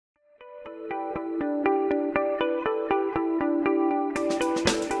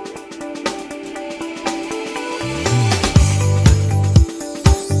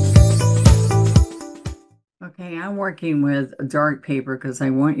I'm working with dark paper because I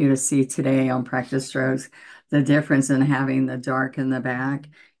want you to see today on practice strokes the difference in having the dark in the back.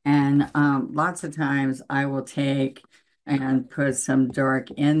 And lots of times I will take and put some dark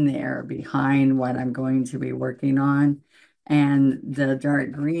in there behind what I'm going to be working on. And the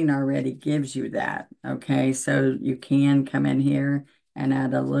dark green already gives you that. Okay, so you can come in here and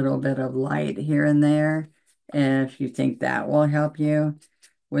add a little bit of light here and there if you think that will help you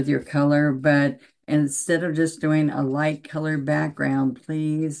with your color. But instead of just doing a light colored background,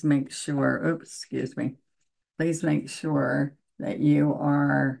 please make sure, oops, excuse me, please make sure that you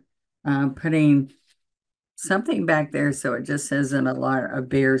are putting something back there so it just isn't a lot of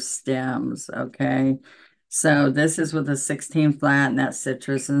bare stems, okay? So this is with a 16 flat, and that's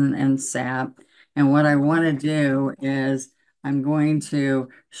citrus and sap. And what I want to do is I'm going to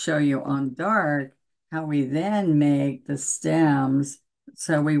show you on dark how we then make the stems.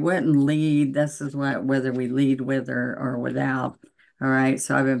 So we wouldn't lead, this is what, whether we lead with or without. All right,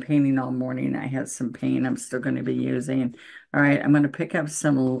 so I've been painting all morning. I have some paint I'm still going to be using. All right, I'm going to pick up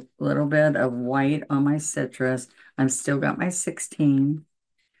some little bit of white on my citrus. I've still got my 16.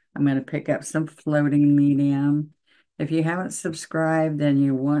 I'm going to pick up some floating medium. If you haven't subscribed and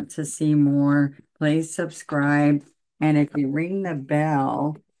you want to see more, please subscribe. And if you ring the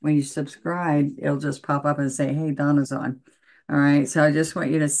bell when you subscribe, it'll just pop up and say, hey, Donna's on. All right, so I just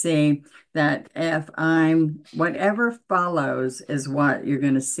want you to see that if whatever follows is what you're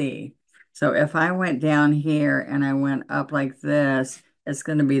going to see. So if I went down here and I went up like this, it's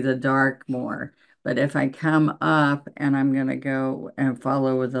going to be the dark more. But if I come up and I'm going to go and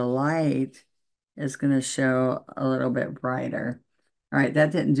follow with the light, it's going to show a little bit brighter. All right,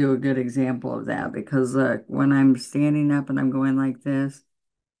 that didn't do a good example of that because look, when I'm standing up and I'm going like this,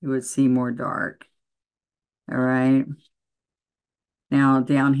 you would see more dark. All right. Now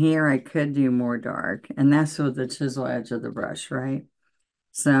down here, I could do more dark, and that's with the chisel edge of the brush, right?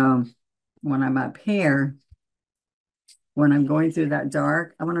 So when I'm up here, when I'm going through that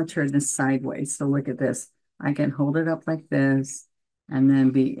dark, I want to turn this sideways. So look at this. I can hold it up like this and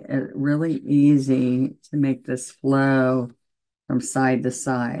then be really easy to make this flow from side to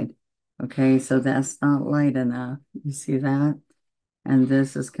side. Okay, so that's not light enough. You see that? And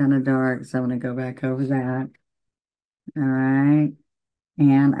this is kind of dark, so I'm going to go back over that. All right.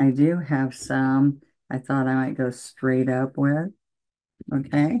 And I do have some I thought I might go straight up with.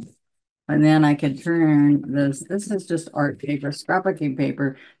 Okay. And then I could turn this. This is just art paper, scrapbooking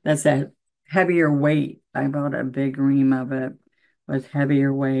paper. That's a heavier weight. I bought a big ream of it with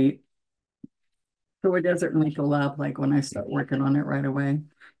heavier weight. So it doesn't wrinkle up like when I start working on it right away.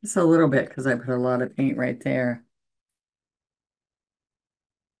 It's a little bit because I put a lot of paint right there.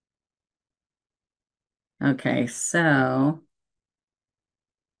 Okay, so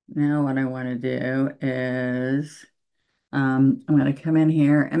now what I want to do is I'm going to come in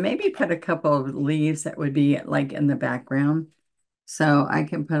here and maybe put a couple of leaves that would be like in the background. So I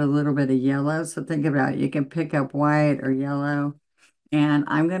can put a little bit of yellow. So think about it. You can pick up white or yellow. And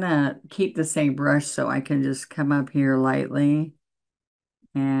I'm going to keep the same brush so I can just come up here lightly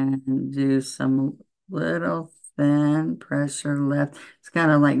and do some little thin pressure lift. It's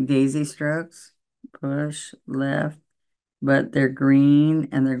kind of like daisy strokes. Push, lift, but they're green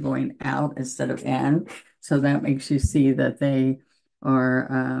and they're going out instead of in. So that makes you see that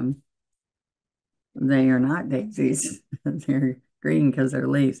are they are not daisies. They're green because they're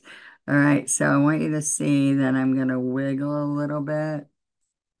leaves. All right, so I want you to see that I'm going to wiggle a little bit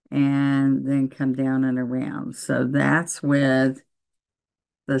and then come down and around. So that's with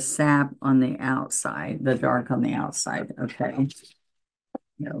the sap on the outside, the dark on the outside. Okay.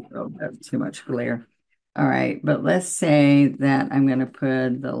 No, too much glare. All right, but let's say that I'm going to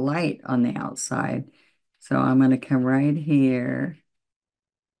put the light on the outside. So I'm going to come right here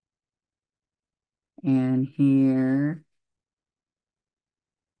and here.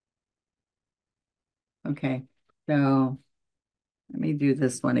 Okay, so let me do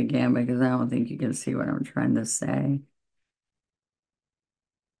this one again because I don't think you can see what I'm trying to say.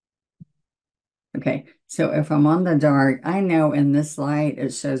 Okay, so if I'm on the dark, I know in this light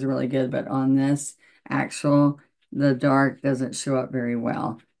it shows really good, but on this actual, the dark doesn't show up very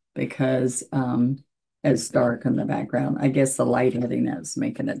well because it's dark in the background. I guess the light hitting it is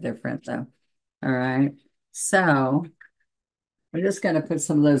making it different though. All right, so we're just going to put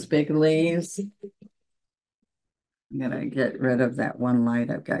some of those big leaves. I'm going to get rid of that one light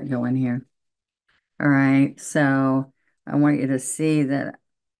I've got going here. All right, so I want you to see that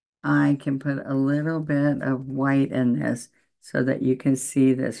I can put a little bit of white in this so that you can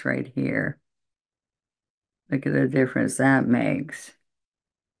see this right here. Look at the difference that makes.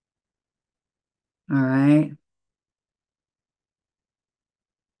 All right.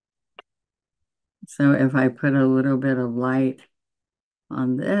 So if I put a little bit of light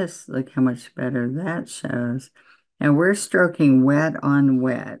on this, look how much better that shows. And we're stroking wet on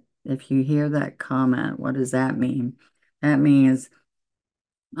wet. If you hear that comment, what does that mean? That means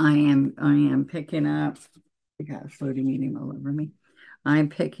I am picking up, I got a floating medium all over me. I'm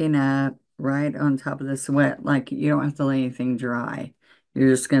picking up right on top of this wet, like you don't have to let anything dry. You're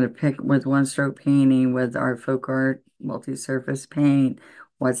just going to pick with one stroke painting with our folk art multi-surface paint.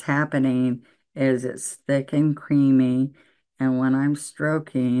 What's happening is it's thick and creamy. And when I'm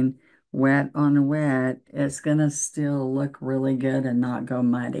stroking wet on wet, it's going to still look really good and not go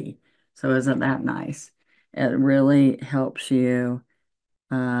muddy. So isn't that nice? It really helps you.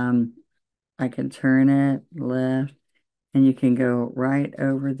 Um, I can turn it left and you can go right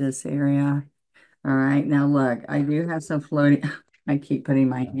over this area. All right, now look, I do have some floating. I keep putting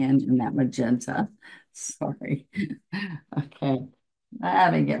my hand in that magenta. Sorry. Okay,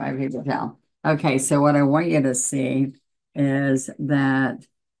 let me get my paper towel. Okay, so what I want you to see is that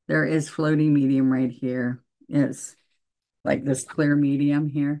there is floating medium right here. It's like this clear medium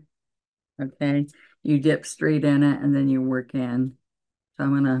here. Okay, you dip straight in it and then you work in. So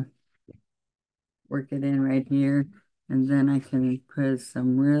I'm gonna work it in right here, and then I can put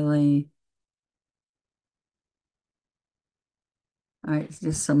some really, all right,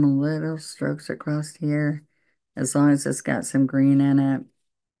 just some little strokes across here. As long as it's got some green in it,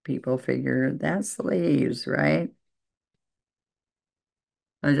 people figure that's leaves, right?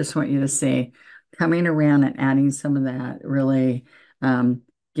 I just want you to see coming around and adding some of that really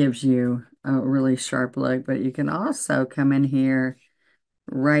gives you a really sharp look, but you can also come in here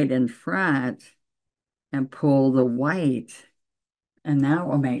right in front and pull the white. And that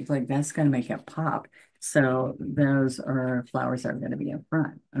will make, like, that's going to make it pop. So those are flowers that are going to be in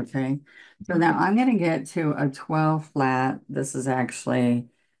front. Okay. So now I'm going to get to a 12 flat. This is actually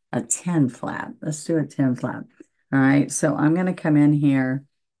a 10 flat. Let's do a 10 flat. All right. So I'm going to come in here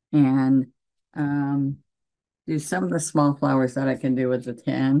and um, do some of the small flowers that I can do with the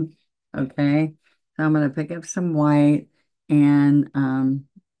 10. Okay. So I'm going to pick up some white and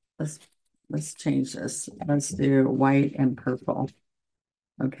let's let's change this. Let's do white and purple.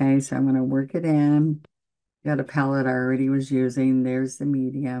 Okay, so I'm going to work it in. Got a palette I already was using. There's the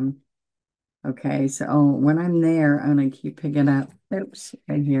medium. Okay, so when I'm there, I'm going to keep picking up, oops,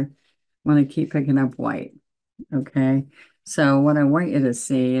 right here. I'm going to keep picking up white. Okay, so what I want you to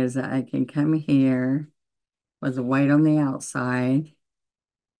see is that I can come here with the white on the outside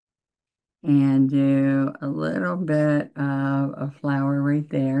and do a little bit of a flower right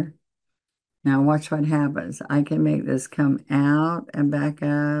there. Now watch what happens. I can make this come out and back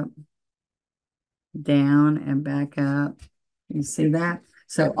up, down and back up. You see that?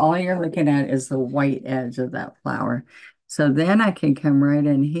 So all you're looking at is the white edge of that flower. So then I can come right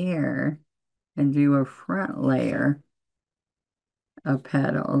in here and do a front layer of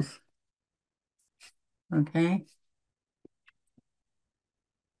petals. Okay?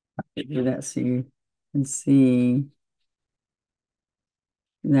 Do that so you can see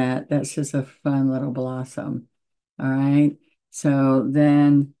that that's just a fun little blossom. All right. So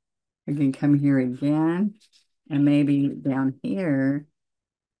then I can come here again and maybe down here,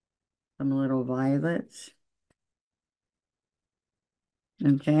 some little violets.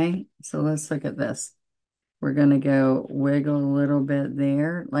 Okay. So let's look at this. We're going to go wiggle a little bit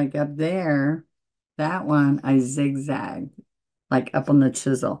there. Like up there, that one I zigzag, like up on the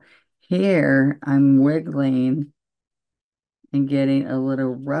chisel. Here, I'm wiggling and getting a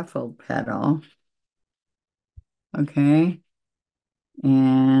little ruffled petal. Okay.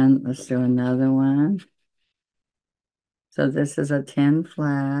 And let's do another one. So this is a 10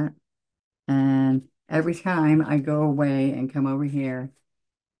 flat. And every time I go away and come over here,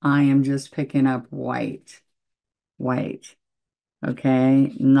 I am just picking up white, white.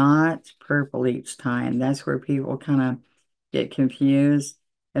 Okay, not purple each time. That's where people kind of get confused.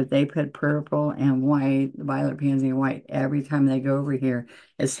 If they put purple and white, violet pansy and white, every time they go over here,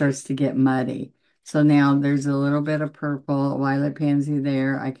 it starts to get muddy. So now there's a little bit of purple, violet pansy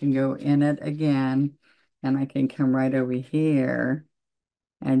there. I can go in it again, and I can come right over here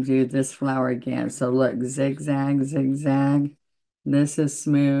and do this flower again. So look, zigzag, zigzag. This is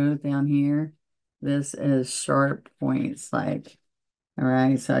smooth down here. This is sharp points like. All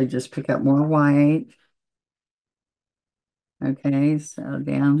right, so I just pick up more white. Okay, so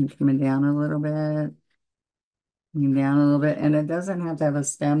down, coming down a little bit, coming down a little bit, and it doesn't have to have a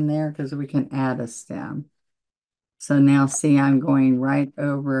stem there because we can add a stem. So now see, I'm going right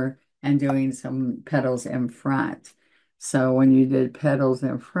over and doing some petals in front. So when you did petals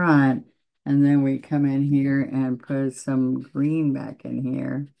in front, and then we come in here and put some green back in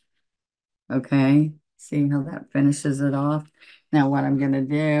here. Okay, see how that finishes it off? Now what I'm gonna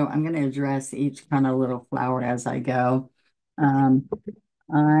do, I'm gonna address each kind of little flower as I go. Um,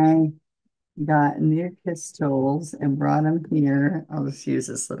 I got new kiss tools and brought them here. I'll just use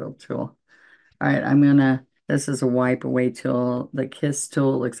this little tool. All right, this is a wipe away tool. The kiss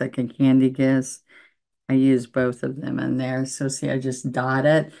tool looks like a candy kiss. I use both of them in there. So see, I just dot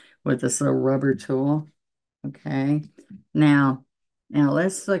it with this little rubber tool. Okay. Now, now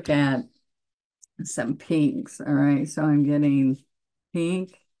let's look at some pinks. All right. So I'm getting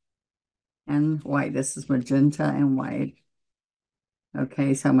pink and white. This is magenta and white.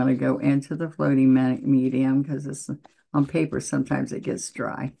 Okay. So I'm going to go into the floating medium because it's on paper. Sometimes it gets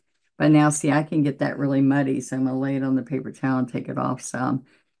dry. But now see, I can get that really muddy. So I'm going to lay it on the paper towel and take it off some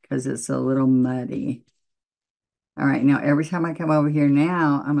because it's a little muddy. All right, now every time I come over here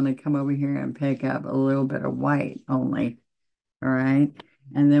now, I'm going to come over here and pick up a little bit of white only. All right,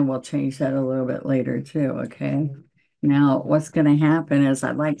 and then we'll change that a little bit later too, okay? Now, what's going to happen is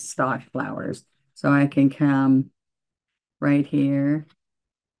I like stock flowers. So I can come right here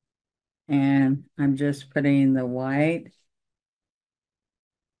and I'm just putting the white.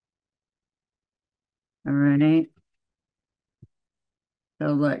 All right. So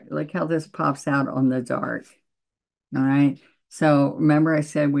look how this pops out on the dark. All right. So remember I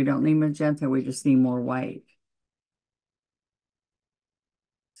said we don't need magenta, we just need more white.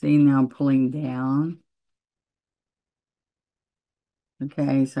 See, now I'm pulling down.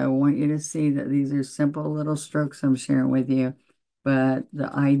 Okay, so I want you to see that these are simple little strokes I'm sharing with you, but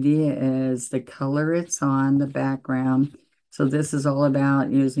the idea is the color it's on, the background. So this is all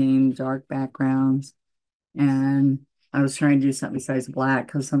about using dark backgrounds. And I was trying to do something besides black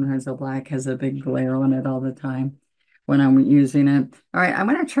because sometimes the black has a big glare on it all the time when I'm using it. All right, I'm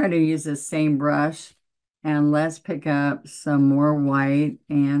going to try to use this same brush and let's pick up some more white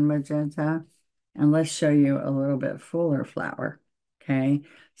and magenta and let's show you a little bit fuller flower. Okay,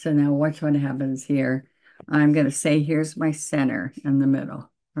 so now watch what happens here. I'm going to say here's my center in the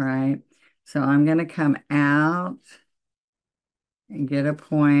middle. All right, so I'm going to come out and get a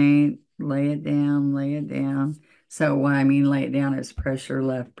point, lay it down, lay it down. So what I mean lay it down is pressure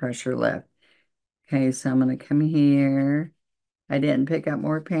left, pressure left. Okay, so I'm going to come here. I didn't pick up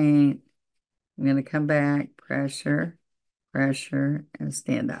more paint. I'm going to come back, pressure, pressure, and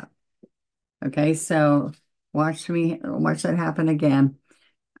stand up. Okay, so watch that happen again.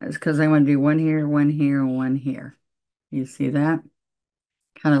 It's because I want to do one here, one here, one here. You see that?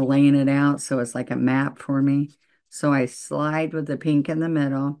 Kind of laying it out so it's like a map for me. So I slide with the pink in the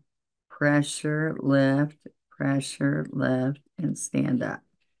middle, pressure, lift, and stand up.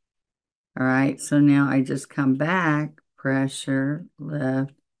 All right, so now I just come back, pressure, and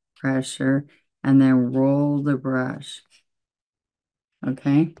then roll the brush.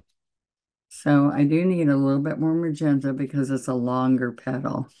 Okay, so I do need a little bit more magenta because it's a longer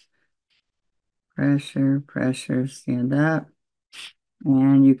petal. Pressure, stand up.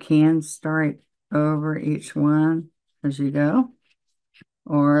 And you can start over each one as you go.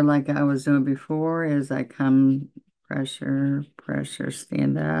 Or like I was doing before is I come pressure,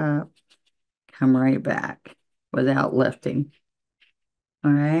 stand up, come right back without lifting.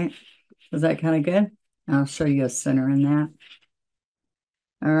 All right. Is that kind of good? I'll show you a center in that.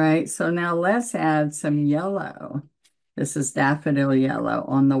 All right. So now let's add some yellow. This is daffodil yellow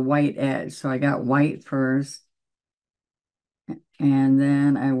on the white edge. So I got white first. And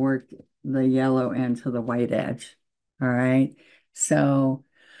then I worked the yellow into the white edge. All right. So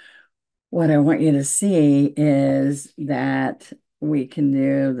what I want you to see is that we can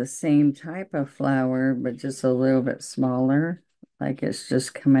do the same type of flower, but just a little bit smaller. Like it's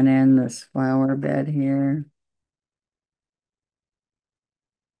just coming in this flower bed here.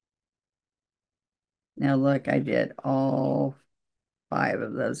 Now look, I did all 5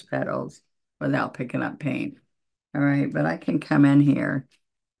 of those petals without picking up paint. All right, but I can come in here.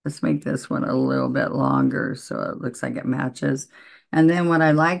 Let's make this one a little bit longer so it looks like it matches. And then what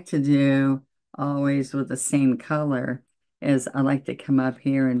I like to do, always with the same color, is I like to come up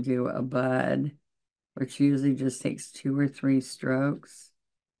here and do a bud, which usually just takes 2 or 3 strokes.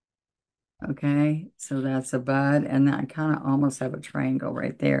 Okay, so that's a bud. And then I kind of almost have a triangle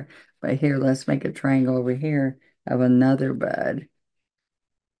right there. But here, let's make a triangle over here of another bud.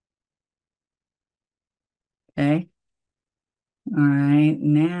 Okay. All right,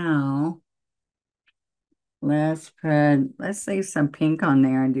 now let's leave some pink on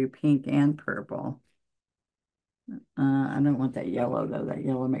there and do pink and purple. I don't want that yellow though. That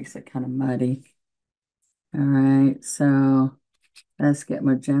yellow makes it kind of muddy. All right, so let's get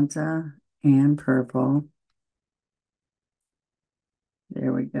magenta and purple.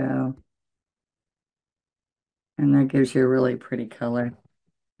 There we go. And that gives you a really pretty color.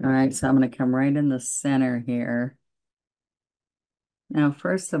 All right, so I'm going to come right in the center here. Now,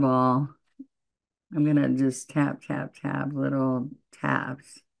 first of all, I'm going to just tap, tap, tap, little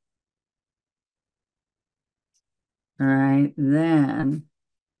taps. All right, then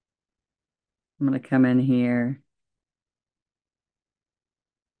I'm going to come in here.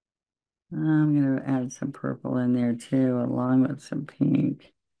 I'm going to add some purple in there too, along with some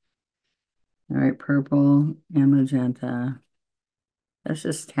pink. All right, purple and magenta. Let's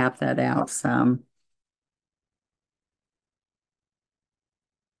just tap that out some.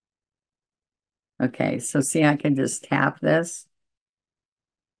 Okay, so see, I can just tap this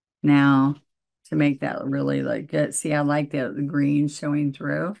now to make that really look good. See, I like the green showing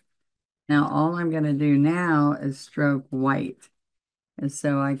through. Now, all I'm going to do now is stroke white. And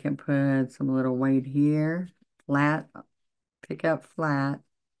so I can put some little white here, flat, pick up flat.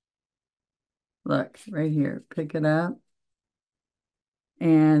 Look, right here, pick it up.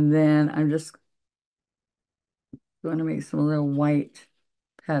 And then I'm just going to make some little white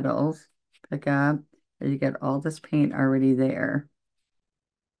petals, pick up. You get all this paint already there.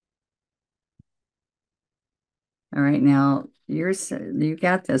 All right, now you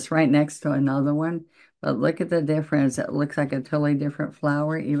got this right next to another one, but look at the difference. It looks like a totally different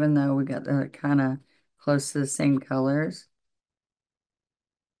flower, even though we got the kind of close to the same colors.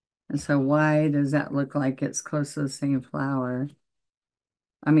 And so why does that look like it's close to the same flower?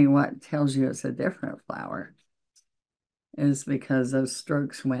 I mean, what tells you it's a different flower is because those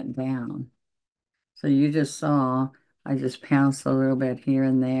strokes went down. So you just saw, I just pounced a little bit here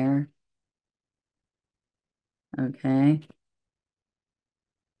and there. Okay.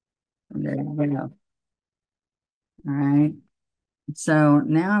 There you go. All right. So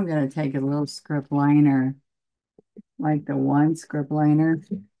now I'm going to take a little script liner, like the one script liner,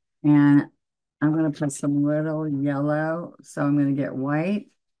 and I'm going to put some little yellow. So I'm going to get white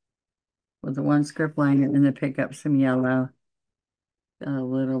with the one script liner and then pick up some yellow. Got a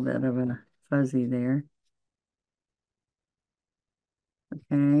little bit of a fuzzy there.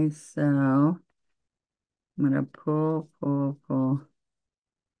 Okay, so I'm going to pull, pull, pull.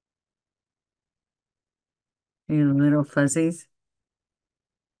 These little fuzzies.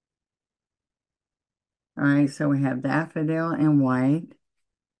 All right, so we have daffodil and white.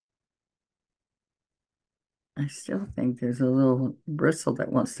 I still think there's a little bristle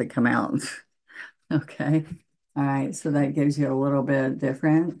that wants to come out. Okay. All right, so that gives you a little bit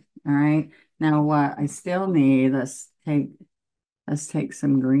different. All right. Now what I still need, let's take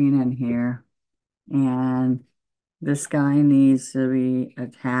some green in here. And this guy needs to be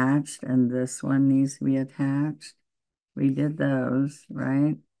attached and this one needs to be attached. We did those,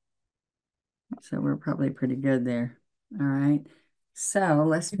 right? So we're probably pretty good there. All right. So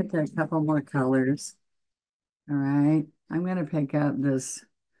let's pick a couple more colors. All right. I'm going to pick up this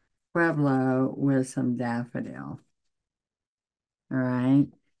Pueblo with some daffodil. All right.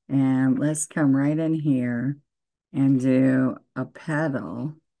 And let's come right in here and do a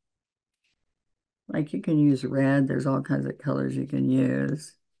petal. Like you can use red. There's all kinds of colors you can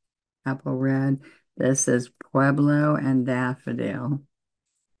use. Apple red. This is Pueblo and daffodil.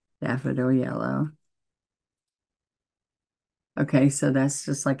 Daffodil yellow. Okay, so that's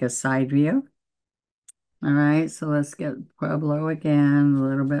just like a side view. All right, so let's get Pueblo again, a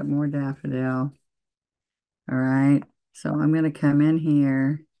little bit more daffodil. All right, so I'm going to come in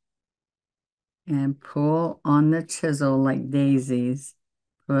here and pull on the chisel like daisies.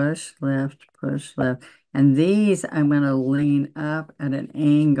 Push, lift. And these I'm going to lean up at an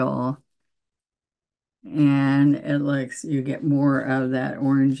angle and it looks, you get more of that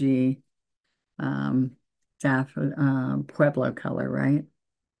orangey Pueblo color, right?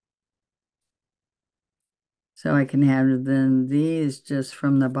 So I can have then these just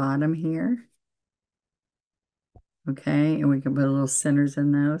from the bottom here. Okay, and we can put little centers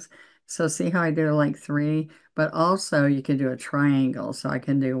in those. So see how I do like three, but also you can do a triangle. So I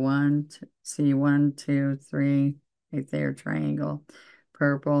can do one, see 1, 2, 3, right there, triangle,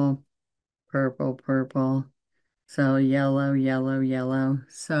 purple, purple, purple. So yellow, yellow, yellow.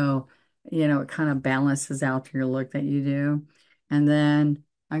 So, it kind of balances out your look that you do. And then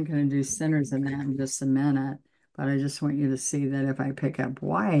I'm going to do centers in that in just a minute. But I just want you to see that if I pick up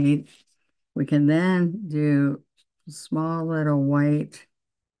white, we can then do small little white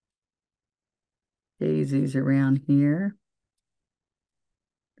daisies around here.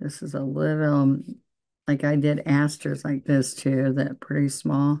 This is a little, like I did asters like this too, that pretty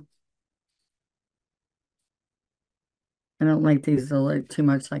small. I don't like these to look too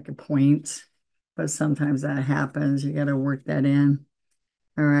much like a point, but sometimes that happens. You got to work that in.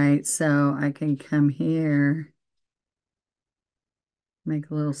 All right, so I can come here Make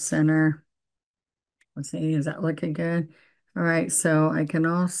a little center. Let's see, is that looking good? All right, so I can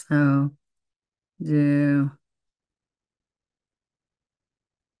also do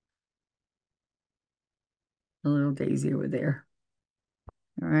a little daisy over there.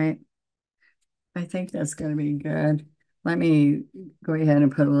 All right, I think that's going to be good. Let me go ahead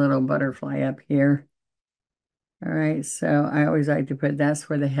and put a little butterfly up here. All right, so I always like to put, that's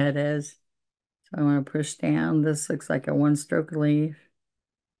where the head is. So I want to push down. This looks like a one stroke leaf.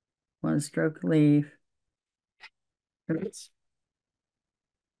 One stroke leaf. Oops.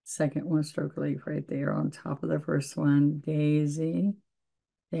 Second one stroke leaf right there on top of the first one. Daisy,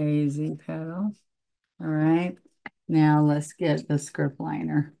 daisy petal. All right. Now let's get the script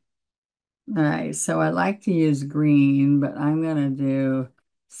liner. All right, so I like to use green, but I'm going to do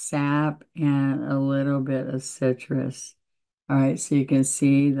sap and a little bit of citrus. All right, so you can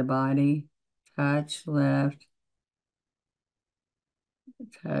see the body. Touch left,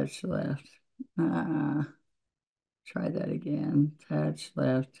 touch left. Uh, Try that again. Touch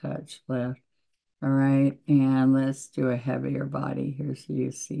left, touch left. All right, and let's do a heavier body here so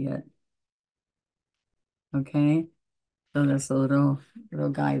you see it. Okay, so that's a little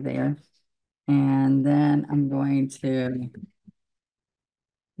guy there. And then I'm going to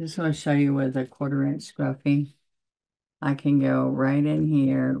just want to show you with a 1/4 inch scruffy. I can go right in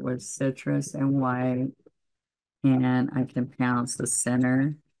here with citrus and white, and I can pounce the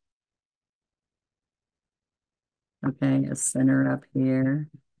center. Okay, a center up here.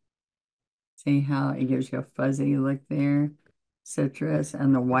 See how it gives you a fuzzy look there? Citrus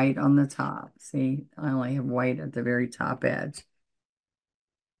and the white on the top. See, I only have white at the very top edge.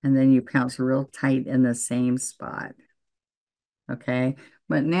 And then you pounce real tight in the same spot. Okay,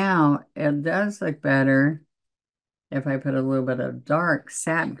 but now it does look better if I put a little bit of dark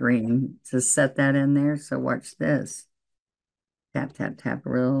sap green to set that in there. So watch this. Tap, tap, tap,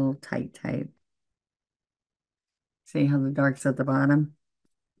 real tight, tight. See how the dark's at the bottom?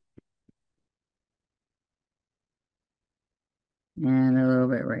 And a little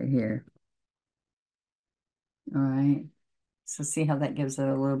bit right here. All right. So see how that gives it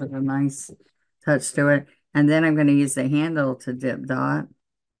a little bit of a nice touch to it. And then I'm going to use the handle to dip dot.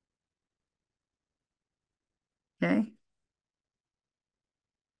 Okay.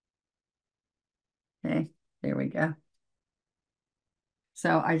 Okay. There we go.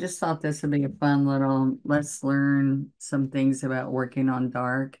 So I just thought this would be a fun little, let's learn some things about working on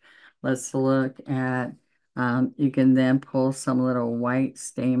dark. Let's look at, you can then pull some little white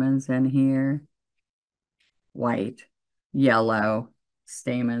stamens in here. White, yellow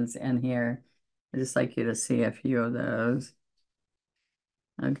stamens in here. I'd just like you to see a few of those.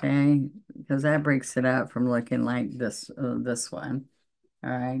 Okay, because that breaks it up from looking like this one.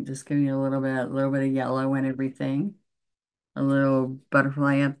 All right, just give you a little bit of yellow and everything. A little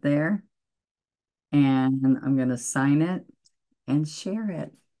butterfly up there. And I'm going to sign it and share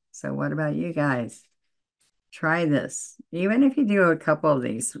it. So what about you guys? Try this. Even if you do a couple of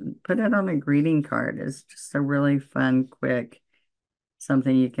these, put it on a greeting card. It's just a really fun, quick,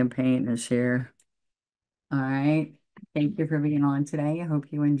 something you can paint and share. All right. Thank you for being on today. I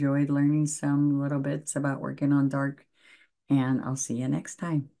hope you enjoyed learning some little bits about working on dark, and I'll see you next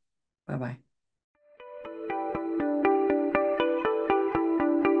time. Bye-bye.